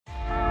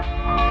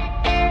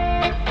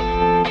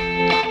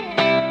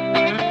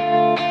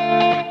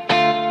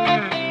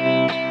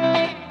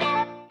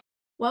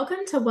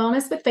welcome to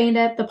Wellness with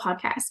Vanda, the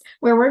podcast,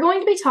 where we're going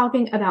to be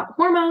talking about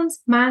hormones,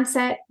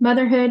 mindset,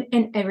 motherhood,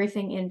 and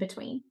everything in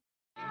between.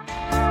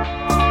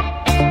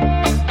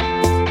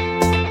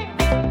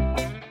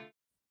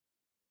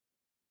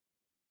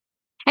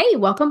 Hey,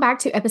 welcome back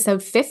to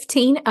episode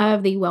 15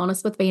 of the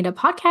Wellness with Vanda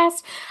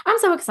podcast. I'm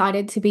so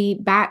excited to be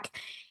back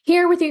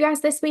here with you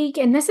guys this week,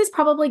 and this is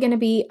probably going to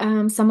be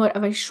somewhat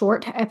of a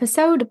short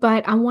episode,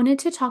 but I wanted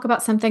to talk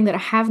about something that I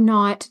have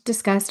not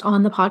discussed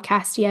on the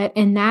podcast yet,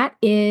 and that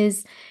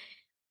is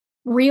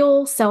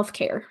real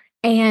self-care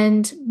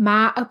and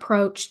my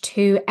approach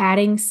to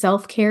adding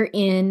self-care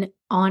in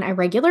on a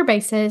regular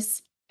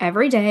basis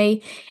every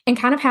day and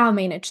kind of how I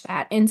manage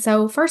that. And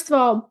so, first of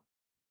all,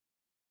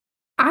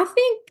 I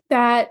think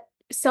that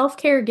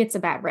self-care gets a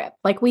bad rep.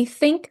 Like, we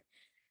think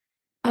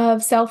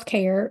of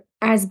self-care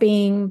as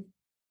being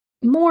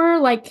more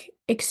like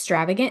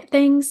extravagant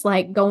things,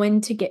 like going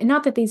to get,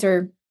 not that these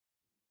are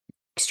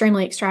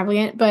extremely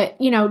extravagant, but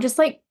just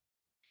like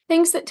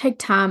things that take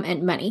time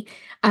and money.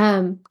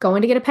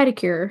 Going to get a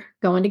pedicure,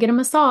 going to get a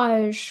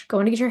massage,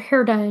 going to get your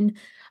hair done.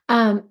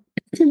 Um,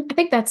 I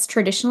think that's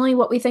traditionally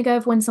what we think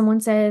of when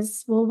someone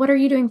says, well, what are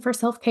you doing for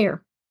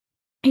self-care?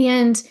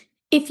 And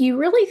if you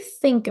really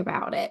think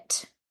about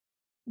it,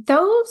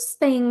 those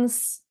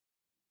things,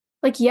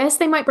 like, yes,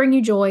 they might bring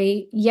you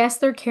joy. Yes,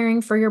 they're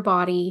caring for your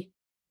body.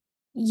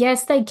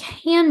 Yes, they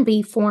can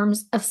be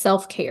forms of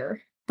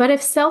self-care. But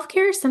if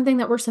self-care is something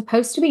that we're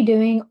supposed to be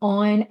doing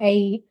on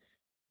a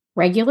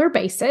regular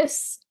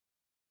basis,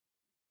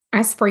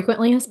 as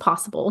frequently as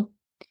possible,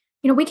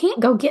 we can't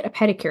go get a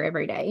pedicure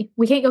every day.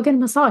 We can't go get a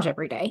massage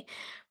every day.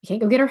 We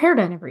can't go get our hair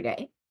done every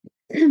day.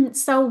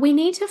 So we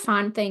need to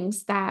find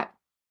things that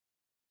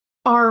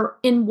are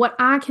in what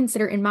I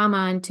consider in my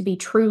mind to be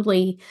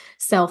truly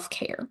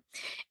self-care.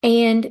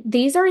 And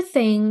these are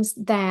things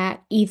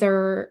that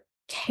either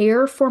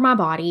care for my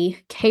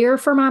body, care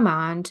for my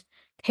mind,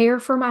 care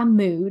for my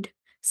mood.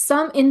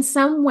 In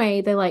some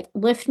way, they like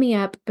lift me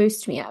up,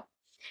 boost me up.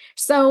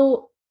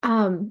 So,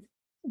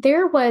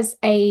 there was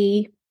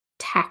a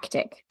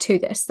tactic to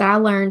this that I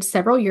learned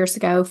several years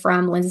ago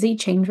from Lindsay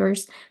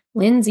Chambers.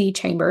 Lindsay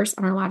Chambers.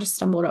 I don't know why I just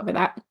stumbled over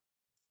that.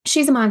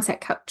 She's a mindset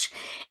coach,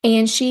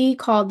 and she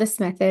called this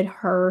method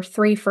her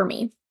 3 for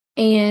me.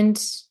 And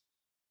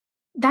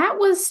that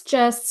was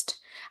just,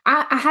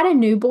 I had a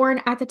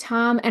newborn at the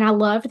time and I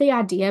loved the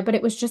idea, but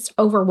it was just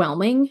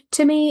overwhelming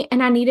to me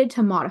and I needed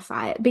to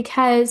modify it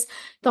because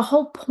the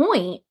whole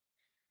point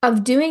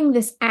of doing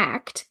this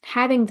act,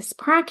 having this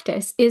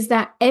practice, is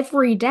that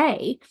every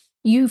day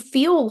you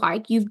feel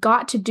like you've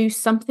got to do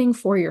something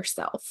for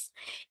yourself.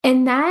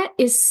 And that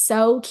is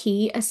so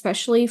key,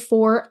 especially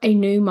for a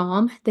new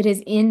mom that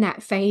is in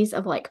that phase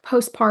of like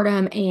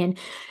postpartum and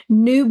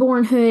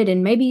newbornhood.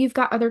 And maybe you've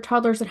got other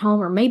toddlers at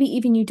home, or maybe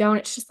even you don't.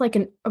 It's just like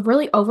a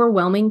really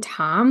overwhelming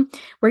time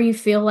where you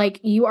feel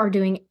like you are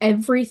doing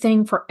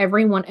everything for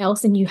everyone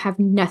else and you have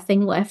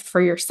nothing left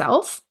for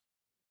yourself.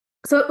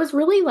 So it was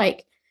really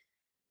like,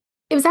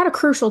 it was at a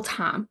crucial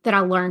time that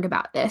I learned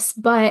about this.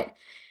 But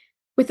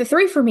with the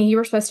 3 for me, you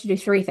were supposed to do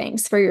 3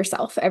 things for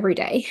yourself every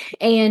day.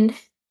 And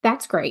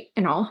that's great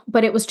and all,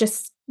 but it was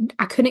just,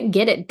 I couldn't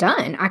get it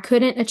done. I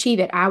couldn't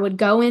achieve it. I would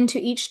go into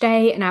each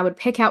day and I would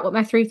pick out what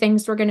my 3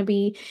 things were going to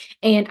be,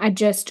 and I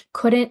just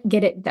couldn't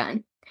get it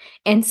done.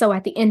 And so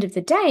at the end of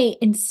the day,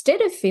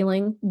 instead of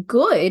feeling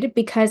good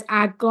because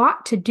I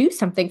got to do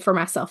something for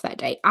myself that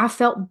day, I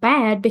felt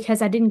bad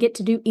because I didn't get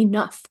to do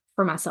enough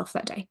for myself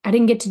that day. I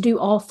didn't get to do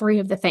all 3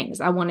 of the things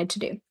I wanted to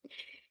do.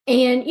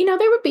 And,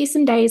 there would be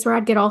some days where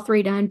I'd get all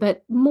 3 done,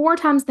 but more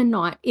times than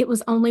not, it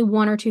was only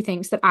 1 or 2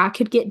 things that I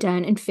could get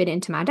done and fit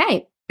into my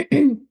day.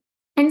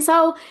 And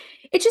so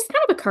it just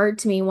kind of occurred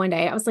to me one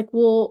day. I was like,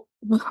 well,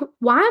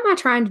 why am I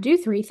trying to do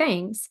 3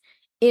 things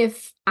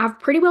if I've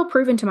pretty well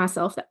proven to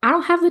myself that I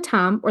don't have the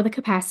time or the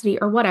capacity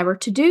or whatever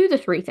to do the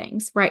 3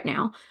 things right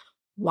now?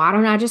 Why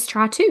don't I just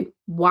try 2?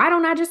 Why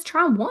don't I just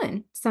try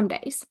 1 some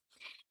days?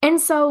 And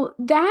so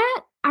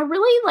that I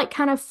really like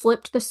kind of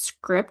flipped the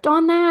script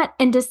on that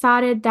and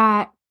decided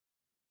that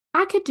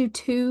I could do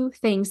 2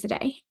 things a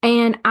day.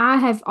 And I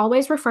have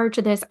always referred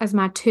to this as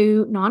my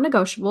 2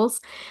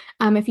 non-negotiables.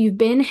 If you've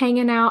been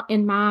hanging out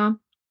in my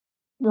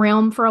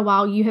realm for a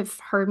while, you have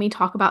heard me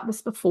talk about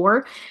this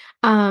before.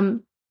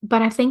 But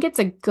I think it's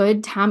a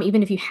good time,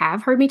 even if you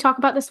have heard me talk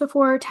about this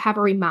before, to have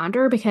a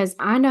reminder, because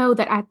I know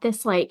that at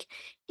this like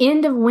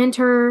end of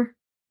winter,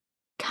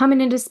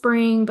 coming into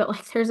spring, but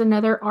like there's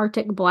another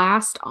Arctic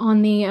blast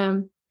on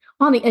the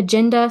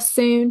agenda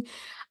soon.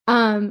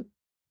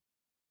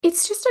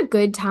 It's just a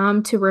good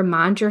time to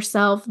remind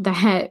yourself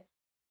that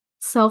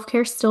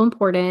self-care is still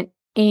important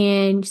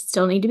and you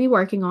still need to be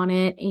working on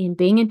it and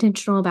being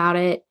intentional about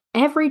it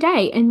every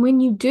day. And when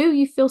you do,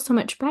 you feel so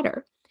much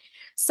better.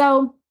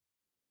 So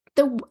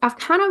I've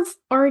kind of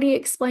already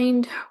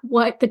explained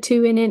what the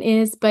 2 in it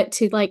is, but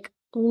to like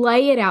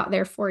lay it out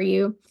there for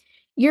you,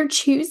 you're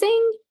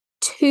choosing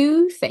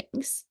 2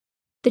 things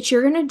that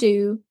you're going to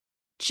do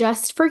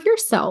just for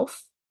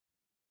yourself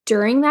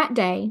during that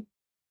day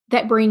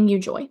that bring you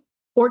joy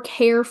or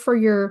care for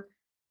your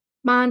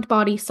mind,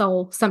 body,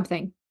 soul,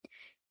 something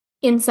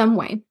in some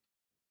way.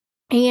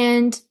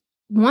 And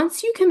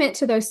once you commit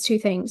to those two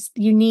things,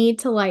 you need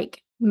to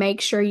like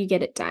make sure you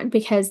get it done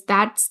because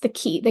that's the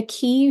key. The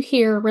key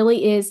here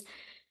really is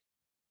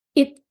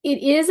it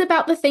is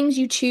about the things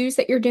you choose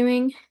that you're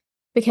doing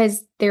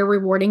because they're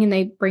rewarding and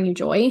they bring you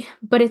joy,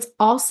 but it's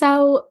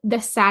also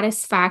the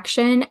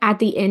satisfaction at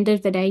the end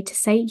of the day to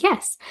say,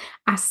 yes,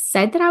 I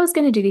said that I was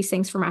going to do these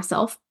things for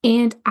myself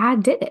and I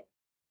did it.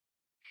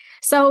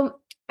 So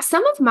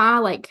some of my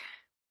like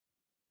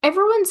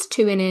everyone's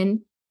tuning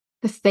in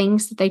the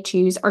things that they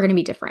choose are going to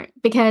be different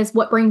because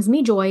what brings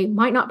me joy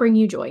might not bring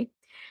you joy.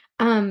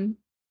 Um,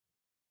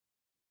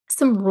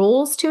 some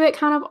rules to it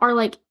kind of are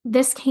like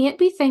this can't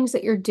be things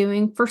that you're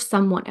doing for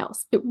someone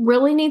else. It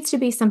really needs to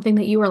be something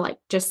that you are like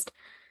just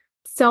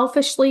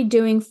selfishly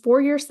doing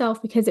for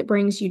yourself because it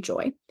brings you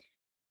joy.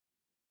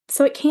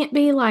 So it can't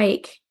be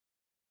like,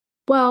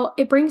 well,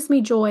 it brings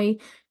me joy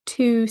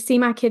to see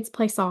my kids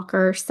play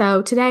soccer.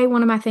 So today,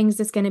 one of my things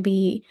is going to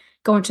be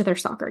going to their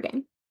soccer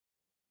game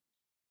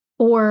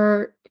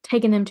or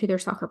taking them to their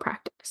soccer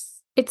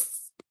practice. It's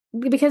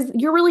because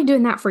you're really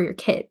doing that for your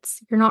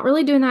kids. You're not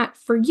really doing that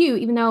for you,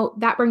 even though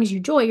that brings you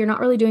joy. You're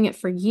not really doing it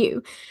for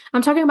you.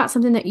 I'm talking about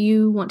something that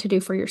you want to do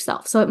for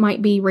yourself. So it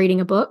might be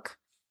reading a book.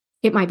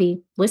 It might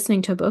be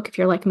listening to a book if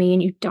you're like me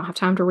and you don't have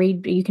time to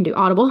read, but you can do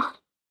Audible.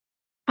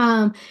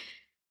 Um,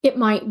 it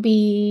might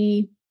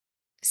be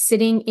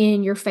sitting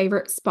in your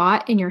favorite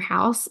spot in your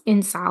house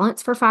in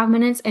silence for 5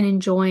 minutes and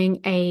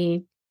enjoying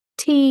a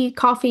tea,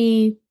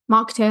 coffee,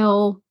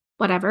 mocktail,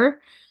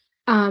 whatever.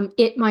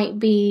 It might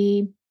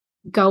be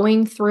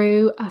going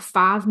through a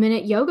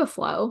 5-minute yoga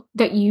flow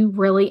that you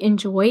really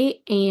enjoy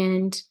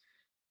and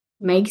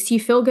makes you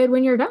feel good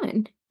when you're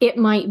done. It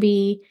might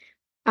be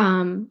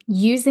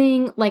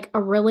using like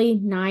a really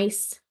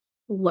nice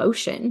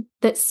lotion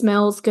that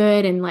smells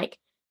good and like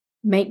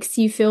makes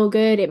you feel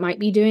good. It might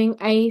be doing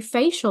a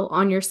facial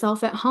on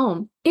yourself at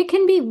home. It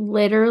can be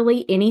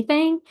literally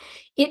anything.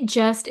 It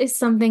just is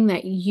something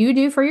that you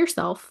do for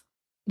yourself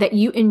that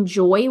you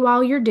enjoy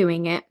while you're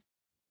doing it.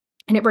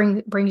 And it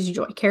brings you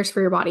joy, cares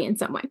for your body in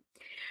some way.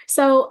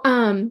 So,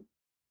 and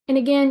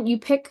again, you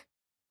pick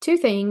two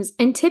things.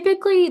 And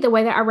typically the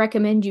way that I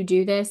recommend you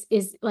do this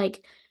is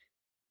like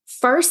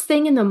first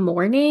thing in the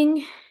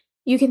morning,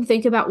 you can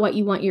think about what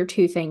you want your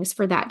two things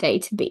for that day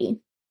to be.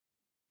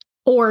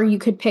 Or you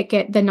could pick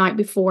it the night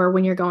before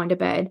when you're going to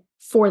bed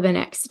for the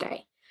next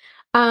day.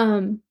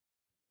 I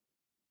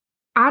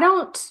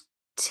don't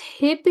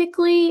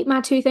typically, my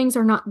two things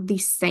are not the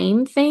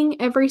same thing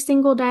every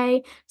single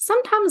day.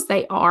 Sometimes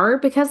they are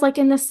because, like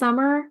in the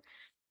summer,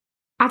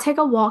 I take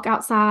a walk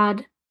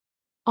outside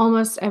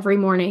almost every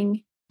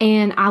morning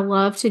and I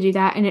love to do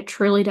that. And it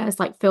truly does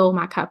like fill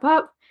my cup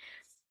up.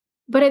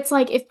 But it's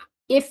like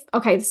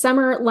okay, the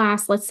summer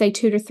lasts, let's say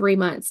 2 to 3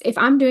 months. If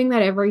I'm doing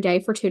that every day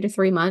for 2 to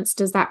 3 months,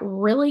 does that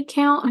really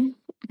count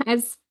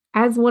as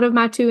one of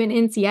my two in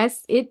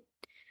NCS? It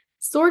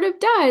sort of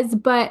does,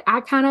 but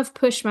I kind of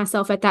push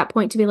myself at that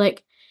point to be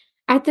like,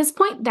 at this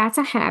point, that's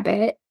a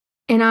habit,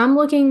 and I'm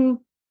looking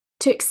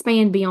to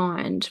expand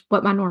beyond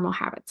what my normal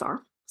habits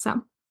are.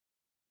 So,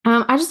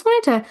 I just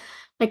wanted to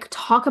like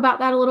talk about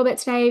that a little bit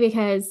today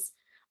because,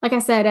 like I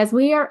said, as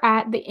we are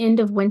at the end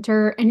of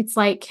winter and it's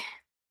like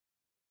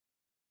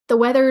the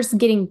weather's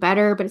getting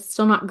better, but it's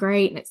still not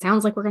great. And it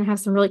sounds like we're going to have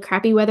some really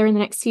crappy weather in the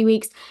next few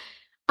weeks.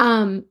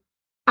 Um,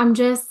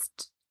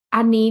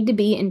 I need to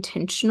be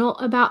intentional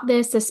about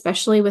this,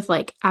 especially with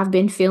like, I've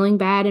been feeling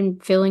bad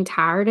and feeling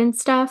tired and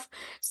stuff.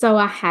 So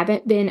I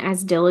haven't been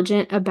as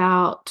diligent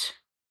about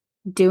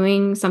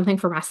doing something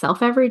for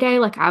myself every day.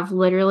 Like I've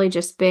literally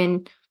just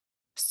been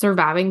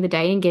surviving the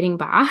day and getting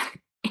by.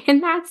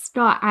 And that's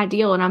not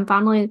ideal. And I'm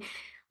finally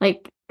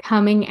like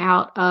coming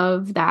out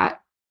of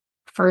that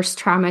first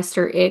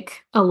trimester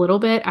ick a little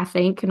bit, I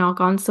think, knock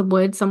on some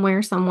wood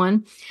somewhere,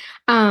 someone,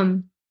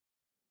 and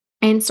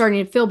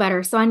starting to feel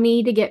better. So I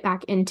need to get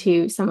back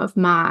into some of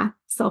my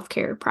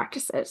self-care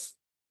practices.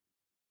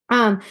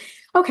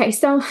 Okay,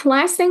 so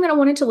last thing that I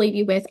wanted to leave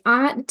you with,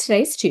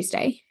 today's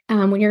Tuesday,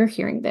 when you're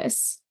hearing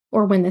this,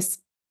 or when this,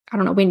 I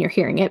don't know when you're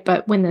hearing it,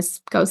 but when this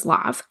goes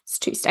live, it's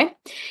Tuesday.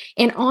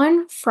 And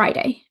on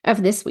Friday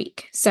of this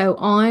week, so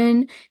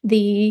on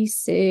the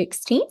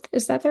 16th,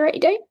 is that the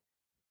right day?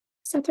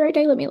 Is that the right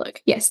day? Let me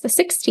look. Yes, the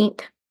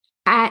 16th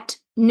at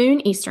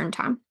noon Eastern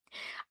time.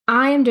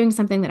 I am doing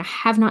something that I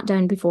have not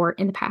done before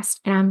in the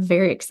past, and I'm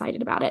very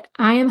excited about it.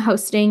 I am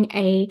hosting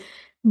a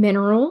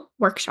mineral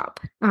workshop.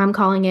 I'm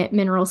calling it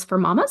Minerals for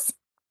Mamas.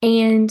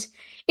 And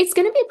it's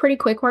going to be a pretty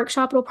quick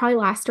workshop. It'll probably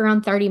last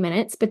around 30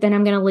 minutes, but then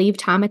I'm going to leave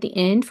time at the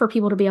end for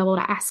people to be able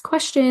to ask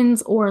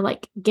questions or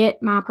like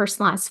get my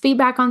personalized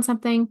feedback on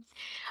something.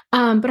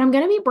 But I'm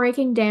going to be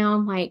breaking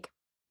down like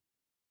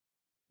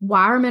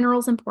why are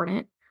minerals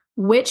important?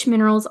 Which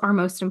minerals are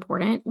most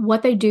important,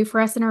 what they do for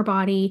us in our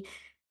body.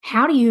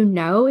 How do you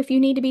know if you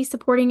need to be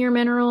supporting your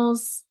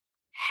minerals?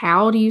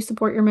 How do you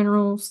support your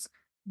minerals?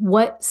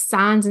 what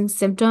signs and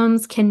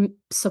symptoms can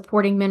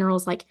supporting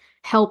minerals like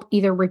help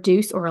either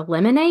reduce or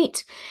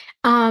eliminate.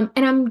 And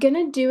I'm going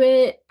to do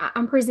it.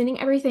 I'm presenting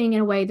everything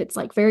in a way that's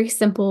like very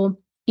simple,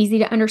 easy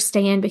to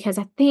understand, because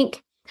I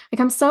think like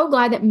I'm so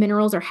glad that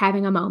minerals are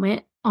having a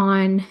moment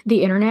on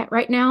the internet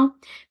right now.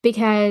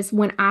 Because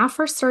when I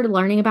first started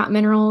learning about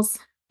minerals,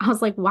 I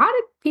was like, why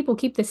did people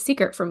keep this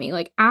secret from me?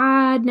 Like,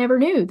 I never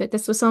knew that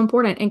this was so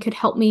important and could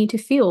help me to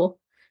feel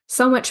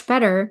so much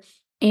better.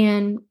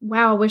 And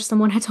wow, I wish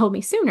someone had told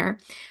me sooner.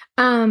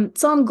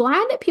 So I'm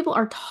glad that people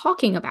are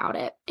talking about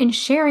it and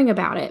sharing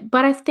about it.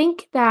 But I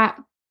think that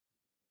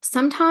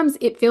sometimes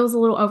it feels a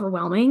little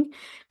overwhelming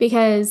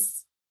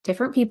because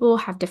different people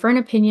have different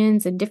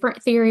opinions and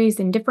different theories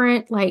and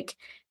different like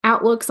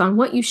outlooks on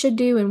what you should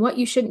do and what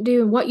you shouldn't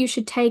do and what you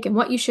should take and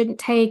what you shouldn't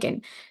take.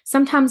 And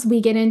sometimes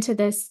we get into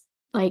this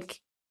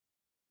like,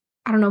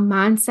 I don't know,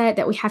 mindset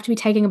that we have to be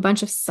taking a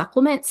bunch of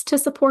supplements to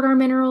support our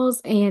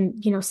minerals.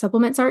 And,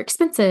 supplements are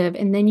expensive.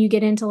 And then you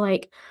get into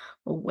like,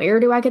 well, where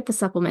do I get the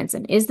supplements?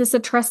 And is this a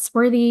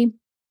trustworthy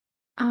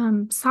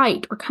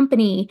site or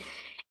company?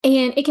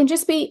 And it can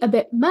just be a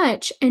bit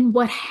much. And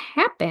what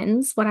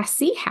I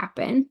see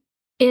happen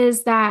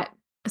is that,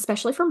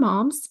 especially for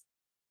moms,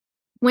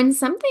 when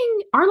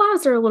our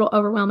lives are a little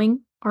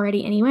overwhelming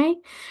already anyway.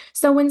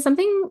 So when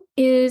something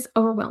is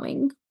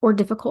overwhelming or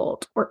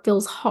difficult or it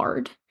feels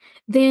hard,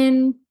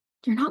 then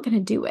you're not going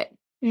to do it.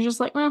 You're just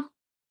like, well,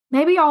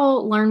 maybe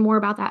I'll learn more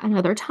about that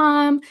another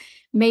time.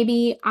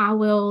 Maybe I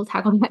will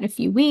tackle that in a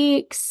few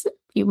weeks,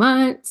 few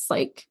months,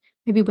 like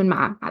maybe when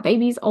my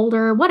baby's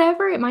older,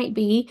 whatever it might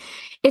be.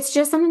 It's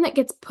just something that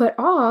gets put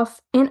off.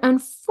 And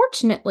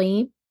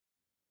unfortunately,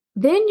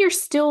 then you're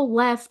still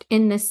left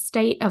in this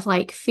state of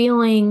like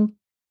feeling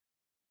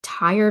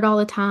tired all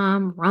the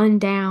time, run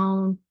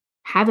down,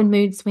 having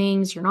mood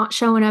swings. You're not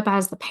showing up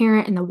as the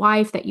parent and the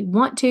wife that you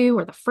want to,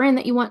 or the friend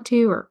that you want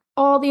to, or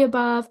all the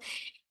above.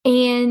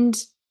 And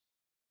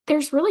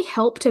there's really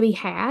help to be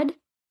had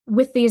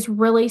with these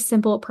really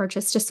simple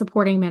approaches to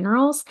supporting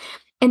minerals.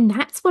 And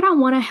that's what I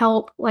want to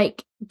help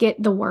like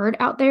get the word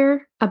out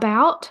there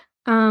about,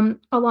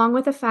 along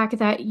with the fact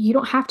that you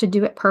don't have to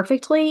do it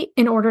perfectly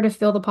in order to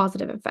feel the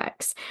positive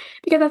effects.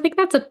 Because I think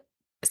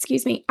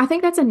I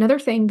think that's another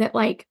thing that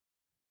like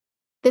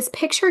this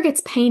picture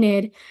gets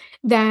painted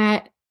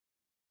that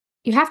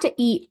you have to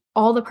eat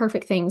all the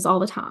perfect things all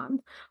the time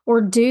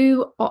or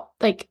do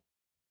like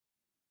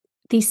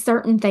these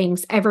certain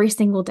things every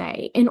single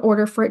day in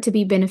order for it to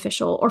be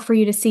beneficial or for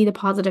you to see the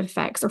positive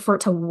effects or for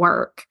it to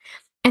work.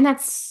 And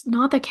that's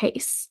not the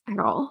case at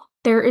all.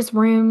 There is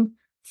room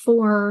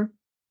for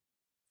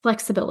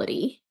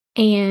flexibility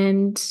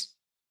and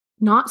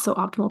not so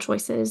optimal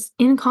choices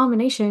in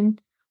combination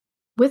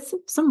with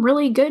some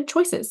really good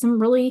choices, some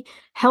really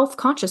health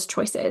conscious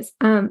choices.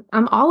 I'm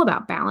all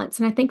about balance.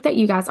 And I think that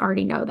you guys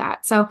already know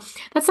that. So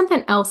that's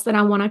something else that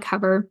I want to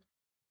cover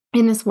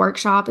in this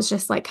workshop is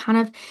just like kind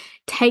of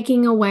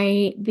taking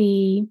away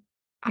the,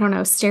 I don't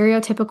know,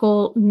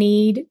 stereotypical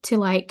need to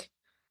like,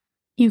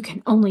 you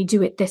can only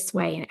do it this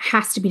way and it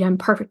has to be done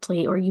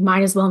perfectly, or you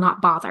might as well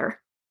not bother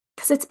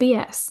because it's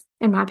BS,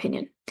 in my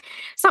opinion.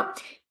 So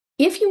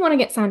if you want to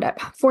get signed up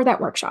for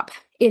that workshop,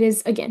 it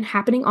is again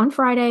happening on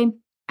Friday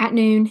at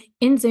noon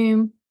in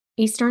Zoom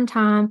Eastern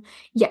time.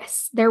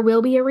 Yes, there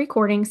will be a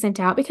recording sent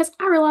out because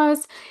I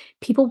realize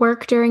people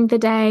work during the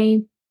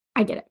day.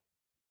 I get it.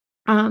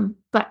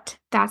 But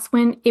that's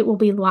when it will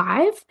be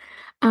live.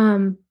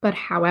 But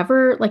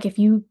however, like if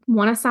you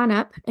want to sign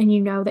up and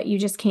you know that you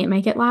just can't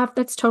make it live,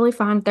 that's totally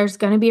fine. There's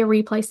going to be a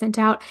replay sent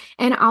out,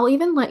 and I'll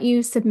even let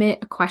you submit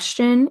a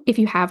question if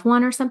you have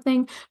one or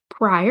something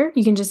prior.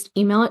 You can just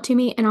email it to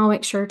me and I'll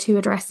make sure to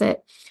address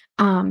it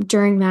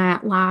during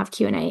that live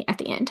Q&A at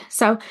the end.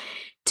 So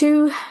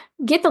to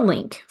get the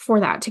link for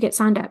that, to get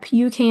signed up,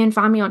 you can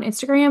find me on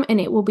Instagram and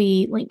it will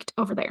be linked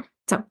over there.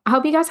 So I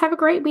hope you guys have a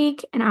great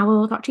week and I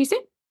will talk to you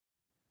soon.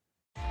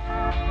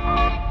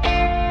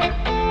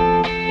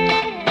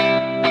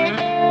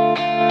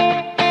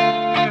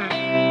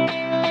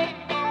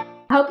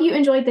 I hope you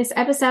enjoyed this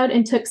episode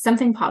and took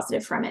something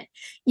positive from it.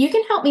 You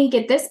can help me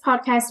get this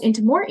podcast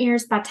into more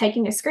ears by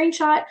taking a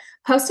screenshot,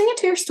 posting it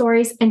to your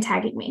stories, and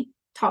tagging me.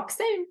 Talk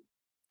soon.